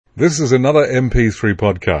This is another MP3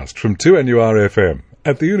 podcast from 2NURFM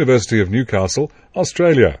at the University of Newcastle,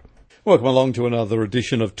 Australia. Welcome along to another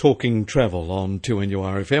edition of Talking Travel on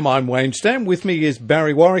 2NURFM. I'm Wayne Stam. With me is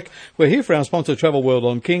Barry Warwick. We're here for our sponsor, Travel World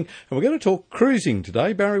on King, and we're going to talk cruising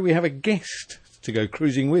today. Barry, we have a guest to go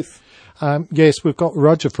cruising with. Yes, we've got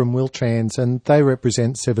Roger from Wiltrans, and they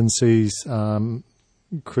represent Seven Seas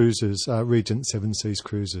Cruises, Regent Seven Seas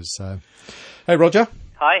Cruises. So, hey, Roger.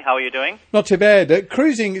 Hi, how are you doing? Not too bad.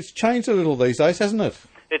 Cruising has changed a little these days, hasn't it?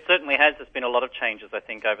 It certainly has. There's been a lot of changes, I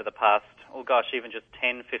think, over the past, even just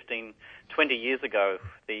 10, 15, 20 years ago.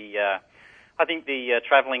 I think the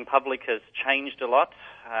travelling public has changed a lot.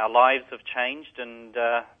 Our lives have changed, and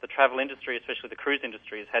the travel industry, especially the cruise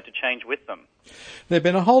industry, has had to change with them. There have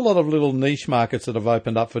been a whole lot of little niche markets that have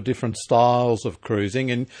opened up for different styles of cruising,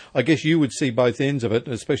 and I guess you would see both ends of it,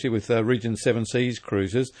 especially with Regent Seven Seas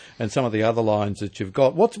Cruises and some of the other lines that you've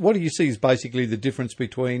got. What do you see is basically the difference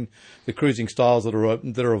between the cruising styles that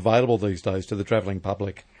are available these days to the travelling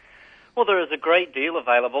public? Well, there is a great deal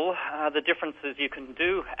available. The difference is you can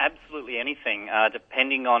do absolutely anything,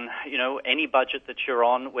 depending on, any budget that you're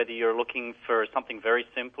on, whether you're looking for something very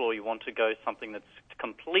simple or you want to go something that's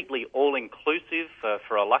completely all-inclusive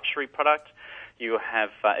for a luxury product. You have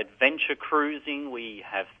adventure cruising. We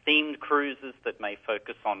have themed cruises that may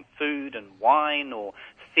focus on food and wine or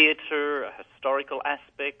theatre, historical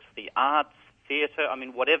aspects, the arts, theatre. I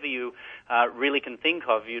mean, whatever you really can think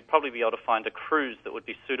of, you'd probably be able to find a cruise that would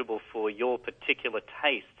be suitable for your particular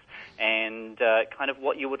tastes and kind of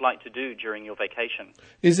what you would like to do during your vacation.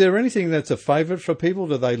 Is there anything that's a favourite for people?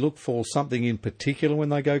 Do they look for something in particular when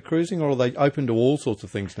they go cruising, or are they open to all sorts of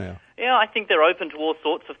things now? Yeah, I think they're open to all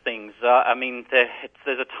sorts of things.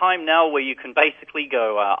 There's a time now where you can basically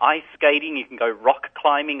go ice skating, you can go rock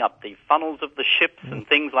climbing up the funnels of the ships and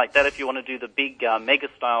things like that if you want to do the big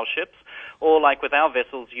mega-style ships. Or like with our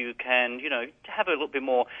vessels, you can, have a little bit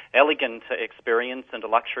more elegant experience and a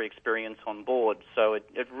luxury experience on board. So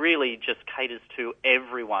it really just caters to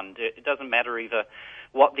everyone. It doesn't matter either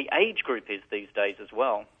what the age group is these days as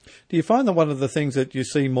well. Do you find that one of the things that you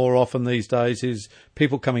see more often these days is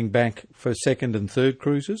people coming back for second and third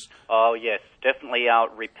cruises? Oh, yes. Definitely our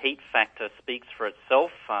repeat factor speaks for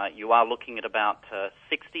itself. You are looking at about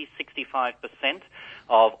 60-65%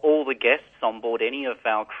 of all the guests on board any of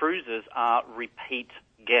our cruises are repeat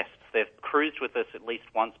guests. They've cruised with us at least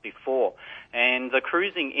once before. And the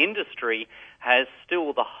cruising industry has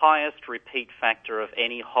still the highest repeat factor of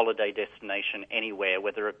any holiday destination anywhere,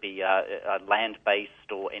 whether it be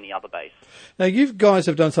land-based or any other base. Now, you guys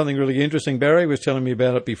have done something really interesting. Barry was telling me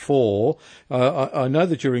about it before. I know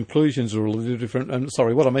that your inclusions are a little different. And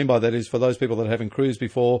sorry, what I mean by that is for those people that haven't cruised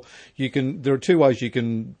before, there are two ways you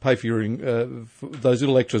can pay for for those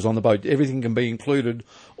little extras on the boat. Everything can be included,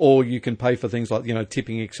 or you can pay for things like,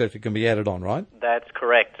 tipping, etc. can be added on, right? That's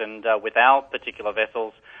correct. And with our particular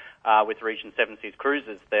vessels, with Regent Seven Seas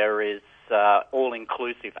Cruises, there is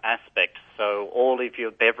all-inclusive aspect. So all of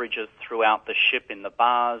your beverages throughout the ship, in the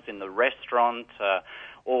bars, in the restaurant,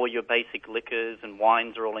 all your basic liquors and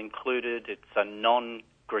wines are all included. It's a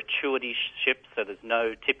non-gratuity ship, so there's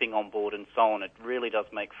no tipping on board and so on. It really does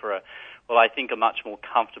make for I think a much more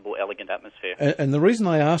comfortable, elegant atmosphere. And the reason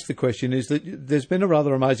I ask the question is that there's been a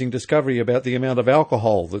rather amazing discovery about the amount of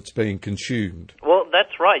alcohol that's being consumed. Well,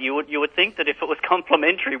 that's right. You would think that if it was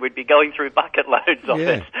complimentary, we'd be going through bucket loads of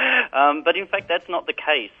it. But in fact, that's not the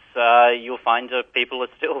case. You'll find people are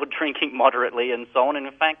still drinking moderately and so on. And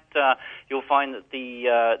in fact, you'll find that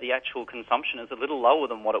the actual consumption is a little lower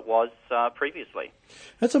than what it was previously.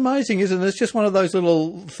 That's amazing, isn't it? It's just one of those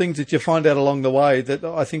little things that you find out along the way that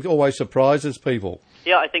I think always surprises people.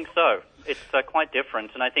 Yeah, I think so. It's quite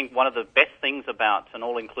different, and I think one of the best things about an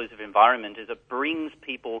all-inclusive environment is it brings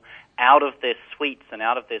people out of their suites and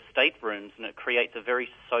out of their staterooms, and it creates a very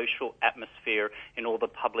social atmosphere in all the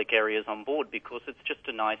public areas on board because it's just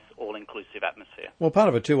a nice all-inclusive atmosphere. Well, part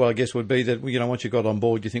of it too, I guess, would be that, once you got on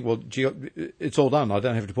board, you think, well, gee, it's all done. I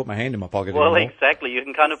don't have to put my hand in my pocket anymore. Well, exactly. You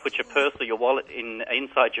can kind of put your purse or your wallet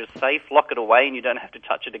inside your safe, lock it away, and you don't have to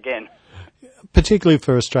touch it again. Particularly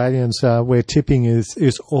for Australians, where tipping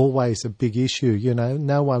is always a big issue.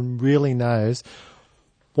 No one really knows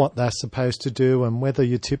what they're supposed to do and whether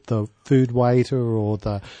you tip the food waiter or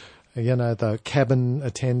the cabin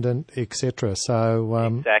attendant, etc. So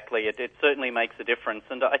exactly, it certainly makes a difference,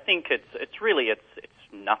 and I think it's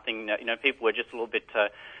nothing. People were just a little bit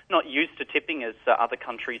not used to tipping as other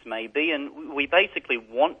countries may be, and we basically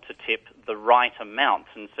want to tip the right amount.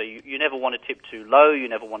 And so you never want to tip too low, you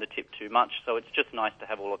never want to tip too much, so it's just nice to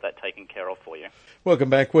have all of that taken care of for you. Welcome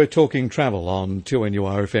back. We're talking travel on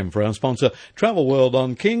 2NURFM for our sponsor, Travel World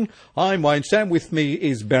on King. I'm Wayne Stam. With me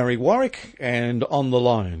is Barry Warwick, and on the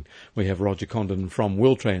line we have Roger Condon from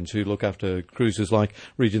Wiltrans, who look after cruises like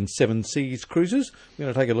Region 7 Seas cruises. We're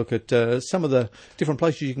going to take a look at some of the different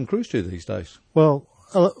places you can cruise to these days. Well,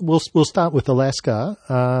 we'll start with Alaska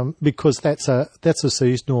because that's a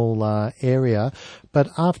seasonal area. But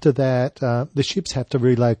after that, the ships have to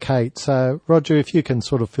relocate. So, Roger, if you can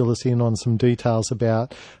sort of fill us in on some details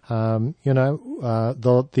about, the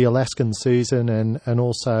Alaskan season and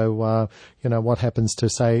also, what happens to,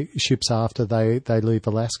 say, ships after they leave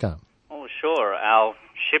Alaska. Oh, sure. Our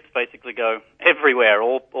ships basically go everywhere,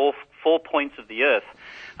 all 4 points of the Earth.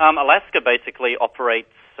 Alaska basically operates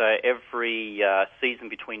every season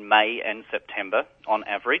between May and September on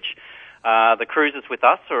average. The cruises with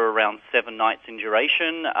us are around 7 nights in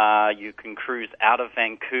duration. You can cruise out of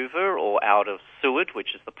Vancouver or out of Seward,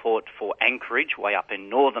 which is the port for Anchorage, way up in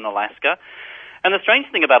northern Alaska. And the strange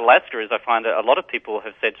thing about Alaska is I find that a lot of people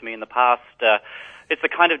have said to me in the past, it's the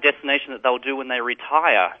kind of destination that they'll do when they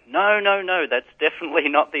retire. No, that's definitely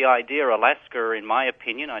not the idea. Alaska, in my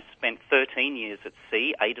opinion, I spent 13 years at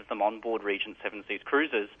sea, 8 of them on board Region 7 Seas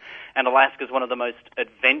cruises, and Alaska is one of the most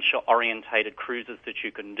adventure-orientated cruises that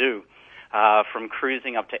you can do. From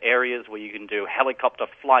cruising up to areas where you can do helicopter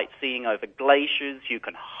flight seeing over glaciers, you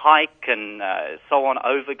can hike and so on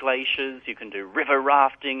over glaciers, you can do river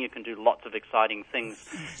rafting, you can do lots of exciting things.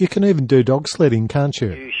 You can even do dog sledding, can't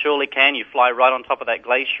you? You surely can. You fly right on top of that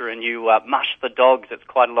glacier and you mush the dogs. It's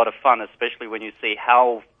quite a lot of fun, especially when you see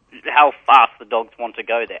how fast the dogs want to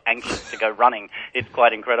go. They're anxious to go running. It's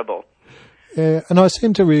quite incredible. Yeah, and I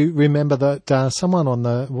seem to remember that someone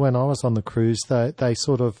when I was on the cruise, they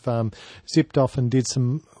sort of zipped off and did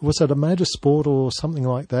some, was it a motorsport or something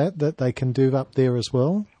like that they can do up there as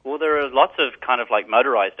well? Well, there are lots of kind of like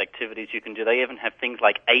motorized activities you can do. They even have things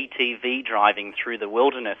like ATV driving through the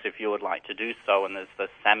wilderness if you would like to do so, and there's the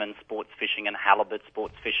salmon sports fishing and halibut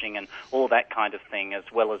sports fishing and all that kind of thing, as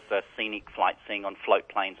well as scenic flight seeing on float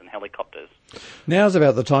planes and helicopters. Now's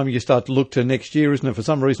about the time you start to look to next year, isn't it? For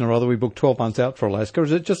some reason or other, we booked 12 months out for Alaska.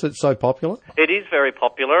 Is it just it's so popular? It is very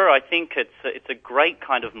popular. I think it's a great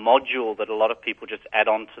kind of module that a lot of people just add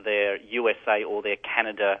on to their USA or their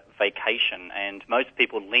Canada vacation, and most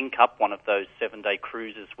people link up one of those 7-day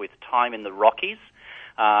cruises with time in the Rockies,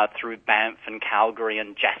 through Banff and Calgary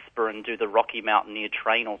and Jasper, and do the Rocky Mountaineer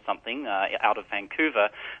Train or something out of Vancouver.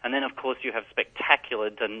 And then, of course, you have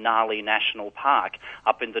spectacular Denali National Park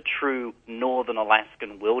up in the true northern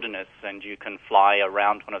Alaskan wilderness, and you can fly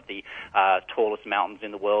around one of the tallest mountains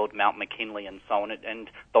in the world, Mount McKinley, and so on. And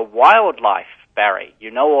the wildlife, Barry,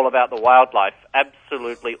 you know all about the wildlife,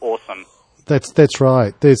 absolutely awesome. That's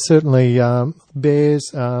right. There's certainly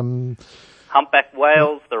bears, humpback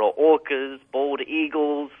whales, there are orcas, bald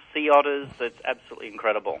eagles, sea otters. It's absolutely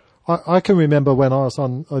incredible. I can remember when I was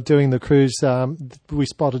on doing the cruise, we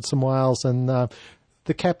spotted some whales, and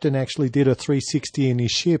the captain actually did a 360 in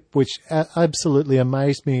his ship, which absolutely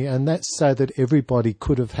amazed me, and that's so that everybody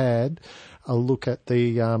could have had a look at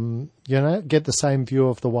the, get the same view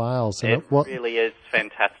of the whales. And it really is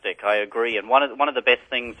fantastic. I agree. And one of the best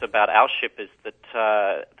things about our ship is that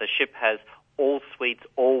the ship has all suites,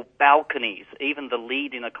 all balconies. Even the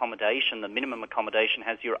lead-in accommodation, the minimum accommodation,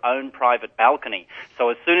 has your own private balcony. So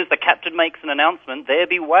as soon as the captain makes an announcement, there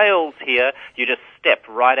be whales here, you just step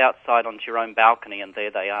right outside onto your own balcony, and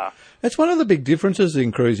there they are. That's one of the big differences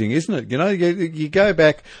in cruising, isn't it? You go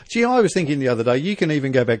back. Gee, I was thinking the other day, you can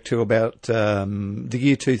even go back to about the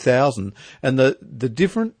year 2000, and the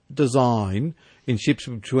different design in ships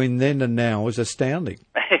between then and now is astounding.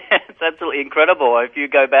 It's absolutely incredible. If you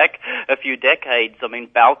go back a few decades, I mean,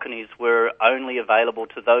 balconies were only available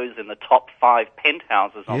to those in the top 5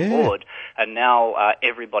 penthouses on board, and now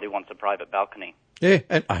everybody wants a private balcony. Yeah,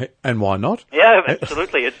 and why not? Yeah,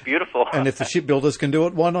 absolutely. It's beautiful. And if the shipbuilders can do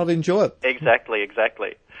it, why not enjoy it? Exactly.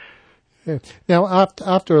 Yeah. Now,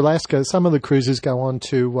 after Alaska, some of the cruises go on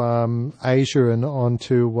to Asia and on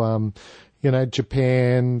to,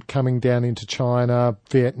 Japan, coming down into China,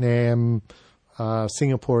 Vietnam,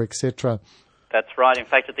 Singapore, etc. That's right. In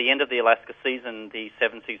fact, at the end of the Alaska season, the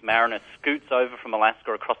Seven Seas Mariner scoots over from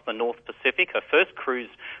Alaska across the North Pacific. Her first cruise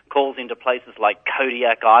calls into places like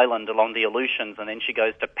Kodiak Island along the Aleutians, and then she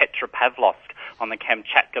goes to Petropavlovsk on the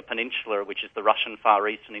Kamchatka Peninsula, which is the Russian Far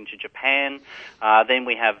East, and into Japan. Then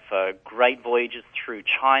we have great voyages through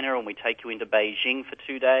China, and we take you into Beijing for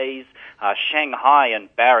 2 days. Shanghai,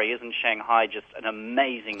 and Barry, isn't Shanghai just an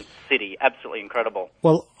amazing city? Absolutely incredible.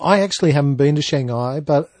 Well, I actually haven't been to Shanghai,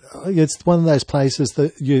 but it's one of those places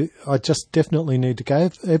that I just definitely need to go.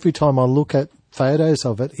 Every time I look at photos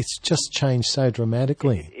of it, it's just changed so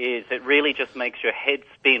dramatically. It is. It really just makes your head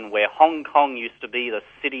spin. Where Hong Kong used to be the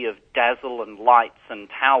city of dazzle and lights and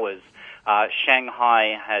towers,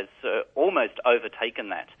 Shanghai has almost overtaken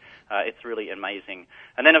that. It's really amazing.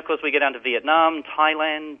 And then, of course, we get down to Vietnam,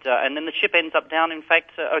 Thailand, and then the ship ends up down, in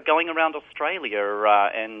fact, going around Australia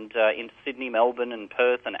and into Sydney, Melbourne, and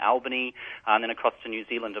Perth, and Albany, and then across to New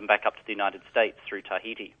Zealand and back up to the United States through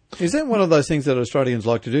Tahiti. Is that one of those things that Australians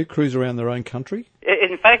like to do, cruise around their own country?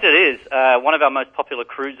 In fact, it is. One of our most popular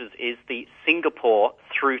cruises is the Singapore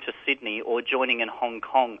through to Sydney, or joining in Hong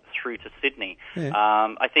Kong through to Sydney. Yeah.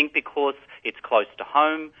 I think because it's close to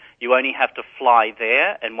home, you only have to fly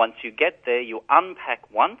there, and once you get there, you unpack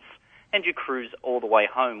once, and you cruise all the way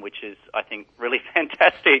home, which is, I think, really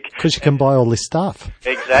fantastic. Because you can buy all this stuff.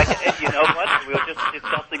 Exactly. And you know what? We were just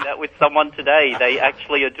discussing that with someone today. They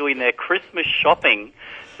actually are doing their Christmas shopping,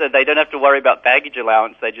 so they don't have to worry about baggage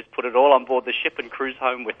allowance. They just put it all on board the ship and cruise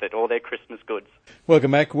home with it, all their Christmas goods.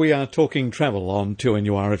 Welcome back. We are talking travel on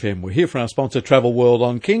 2NURFM. We're here for our sponsor, Travel World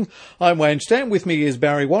on King. I'm Wayne Stam. With me is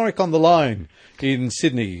Barry Warwick. On the line in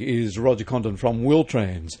Sydney is Roger Condon from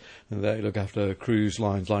Wiltrans. They look after cruise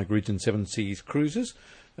lines like Ridge and Seven Seas Cruises.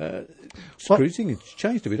 Cruising, it's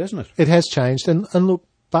changed a bit, hasn't it? It has changed. And look,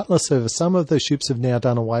 butler service, some of the ships have now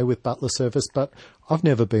done away with butler service, but I've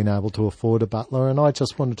never been able to afford a butler, and I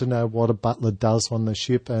just wanted to know what a butler does on the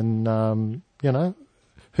ship and,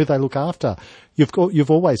 who they look after. You've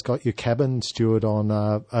always got your cabin steward on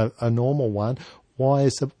a normal one.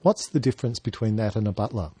 What's the difference between that and a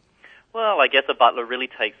butler? Well, I guess a butler really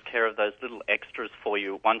takes care of those little extras for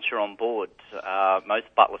you once you're on board. Most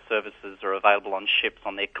butler services are available on ships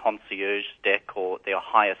on their concierge deck or their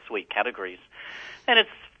higher suite categories. And it's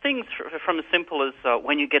things from as simple as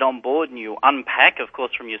when you get on board and you unpack, of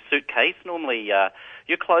course, from your suitcase. Normally,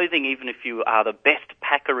 your clothing, even if you are the best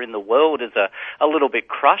packer in the world, is a little bit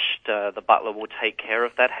crushed. The butler will take care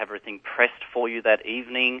of that, have everything pressed for you that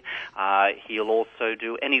evening. He'll also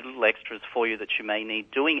do any little extras for you that you may need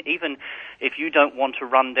doing. Even if you don't want to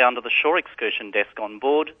run down to the shore excursion desk on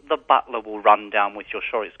board, the butler will run down with your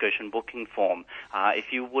shore excursion booking form.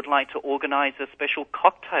 If you would like to organize a special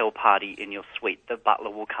cocktail party in your suite, the butler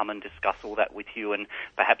will come and discuss all that with you and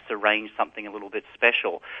perhaps arrange something a little bit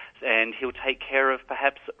special. And he'll take care of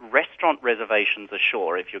perhaps restaurant reservations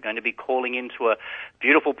ashore. If you're going to be calling into a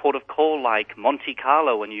beautiful port of call like Monte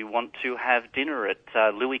Carlo and you want to have dinner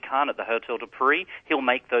at Louis Kahn at the Hotel de Paris, he'll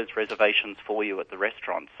make those reservations for you at the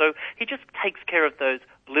restaurant. So he just takes care of those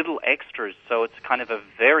little extras, so it's kind of a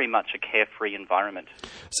very much a carefree environment.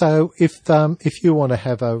 So if you want to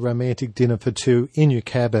have a romantic dinner for two in your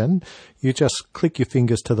cabin, you just click your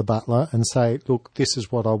fingers to the butler and say, look, this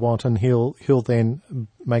is what I want, and he'll then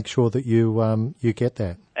make sure that you get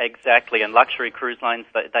that. Exactly, and luxury cruise lines,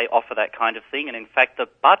 they offer that kind of thing. And in fact, the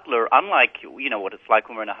butler, unlike, what it's like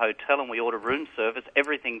when we're in a hotel and we order room service,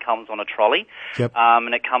 everything comes on a trolley. Yep.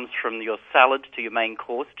 And it comes from your salad to your main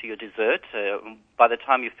course to your dessert. By the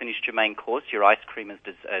time you've finished your main course, your ice cream is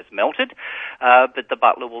melted. But the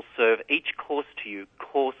butler will serve each course to you,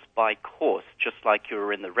 course by course, just like you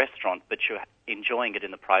were in the restaurant, but you're enjoying it in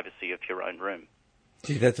the privacy of your own room.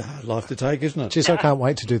 Gee, that's a hard life to take, isn't it? Geez, I can't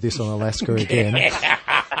wait to do this on Alaska again.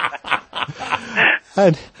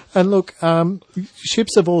 And look,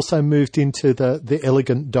 ships have also moved into the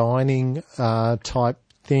elegant dining type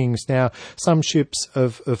things. Now, some ships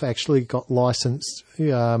have actually got licensed,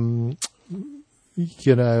 I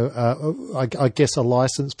guess a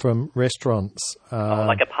license from restaurants.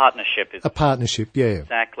 Like a partnership. A partnership, yeah.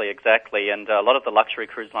 Exactly. And a lot of the luxury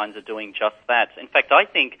cruise lines are doing just that. In fact, I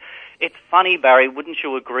think it's funny, Barry, wouldn't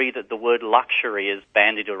you agree that the word luxury is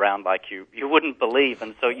bandied around like you wouldn't believe?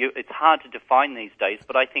 And so it's hard to define these days,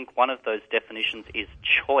 but I think one of those definitions is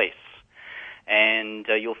choice. And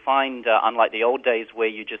you'll find, unlike the old days where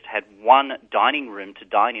you just had one dining room to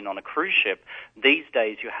dine in on a cruise ship, these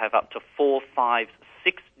days you have up to 4, 5,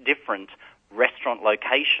 6 different restaurant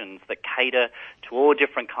locations that cater to all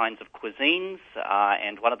different kinds of cuisines.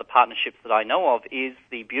 And one of the partnerships that I know of is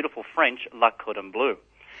the beautiful French La Cordon Bleu.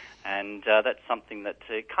 And that's something that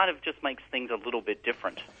kind of just makes things a little bit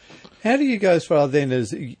different. How do you go as far then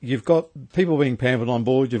as you've got people being pampered on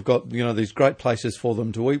board, you've got, these great places for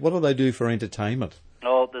them to eat. What do they do for entertainment?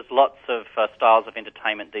 Oh, there's lots of styles of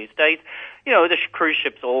entertainment these days. The cruise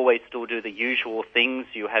ships always still do the usual things.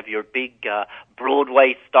 You have your big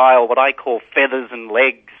Broadway style, what I call feathers and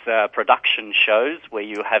legs production shows, where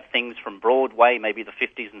you have things from Broadway, maybe the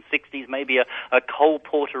 50s and 60s, maybe a Cole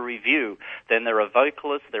Porter review. Then there are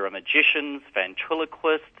vocalists, there are magicians,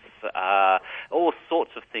 ventriloquists, all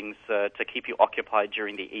sorts of things to keep you occupied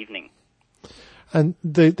during the evening. And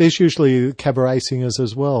there's usually cabaret singers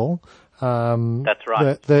as well. That's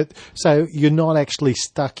right. So you're not actually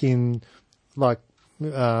stuck in,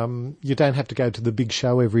 you don't have to go to the big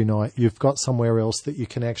show every night. You've got somewhere else that you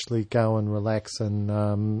can actually go and relax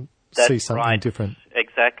and see something different.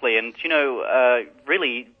 Exactly. And,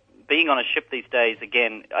 really being on a ship these days,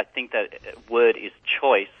 again, I think that word is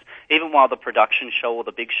choice. Even while the production show or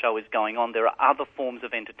the big show is going on, there are other forms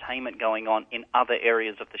of entertainment going on in other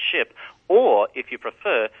areas of the ship. Or, if you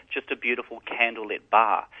prefer, just a beautiful candlelit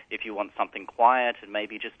bar if you want something quiet and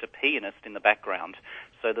maybe just a pianist in the background.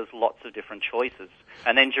 So there's lots of different choices.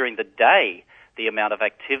 And then during the day, the amount of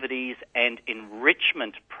activities and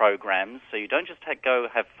enrichment programs, so you don't just go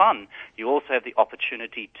have fun, you also have the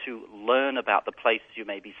opportunity to learn about the places you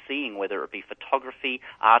may be seeing, whether it be photography,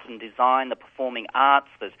 art and design, the performing arts,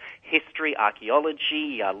 there's history,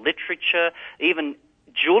 archaeology, literature, even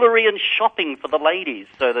jewellery and shopping for the ladies,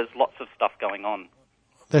 so there's lots of stuff going on.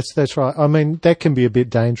 That's right. I mean, that can be a bit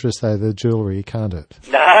dangerous, though, the jewellery, can't it?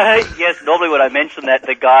 Yes, normally when I mention that,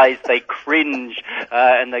 the guys, they cringe,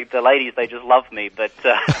 and the ladies, they just love me. But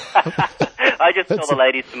I just tell the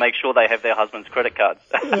ladies to make sure they have their husband's credit cards.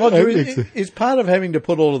 Roger, is part of having to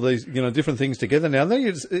put all of these, different things together now,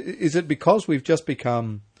 is it because we've just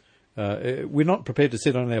become... we're not prepared to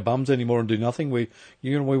sit on our bums anymore and do nothing. We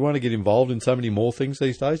want to get involved in so many more things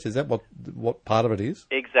these days. Is that what part of it is?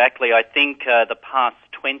 Exactly. I think the past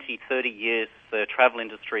 20, 30 years, the travel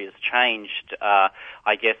industry has changed.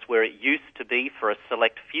 I guess where it used to be for a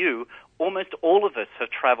select few, almost all of us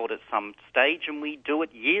have travelled at some stage, and we do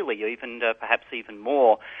it yearly, even perhaps even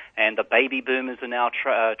more. And the baby boomers are now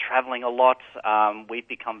travelling a lot. We've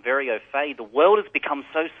become very au fait. The world has become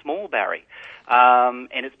so small, Barry, and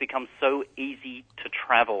it's become so easy to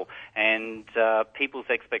travel. And people's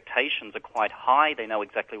expectations are quite high. They know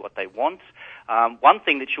exactly what they want. One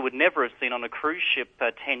thing that you would never have seen on a cruise ship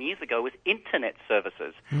 10 years ago was internet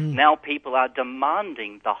services. Now people are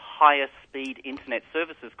demanding the highest speed internet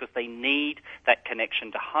services because they need that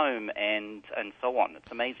connection to home and so on.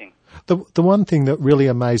 It's amazing. The one thing that really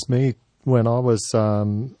amazed me when I was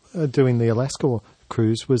doing the Alaska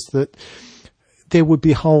cruise was that there would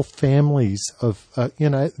be whole families of,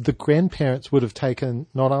 the grandparents would have taken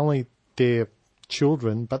not only their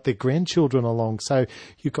children but their grandchildren along. So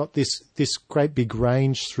you got this great big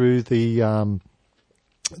range through the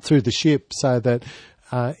ship, so that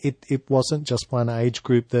it wasn't just one age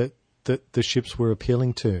group that the ships were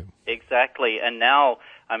appealing to. Exactly, and now,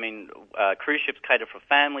 cruise ships cater for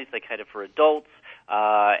families, they cater for adults,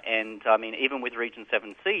 and even with Region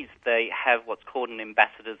 7 Seas, they have what's called an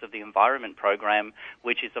Ambassadors of the Environment program,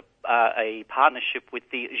 which is a partnership with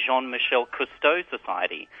the Jean-Michel Cousteau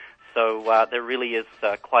Society. So there really is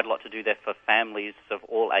quite a lot to do there for families of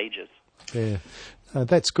all ages. Yeah,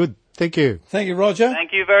 that's good. Thank you. Thank you, Roger.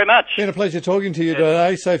 Thank you very much. It's been a pleasure talking to you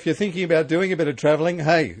today. So if you're thinking about doing a bit of travelling,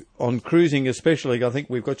 hey, on cruising especially, I think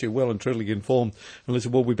we've got you well and truly informed. And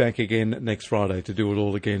listen, we'll be back again next Friday to do it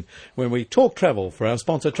all again when we talk travel for our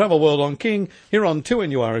sponsor Travel World on King here on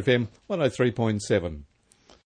 2NURFM 103.7.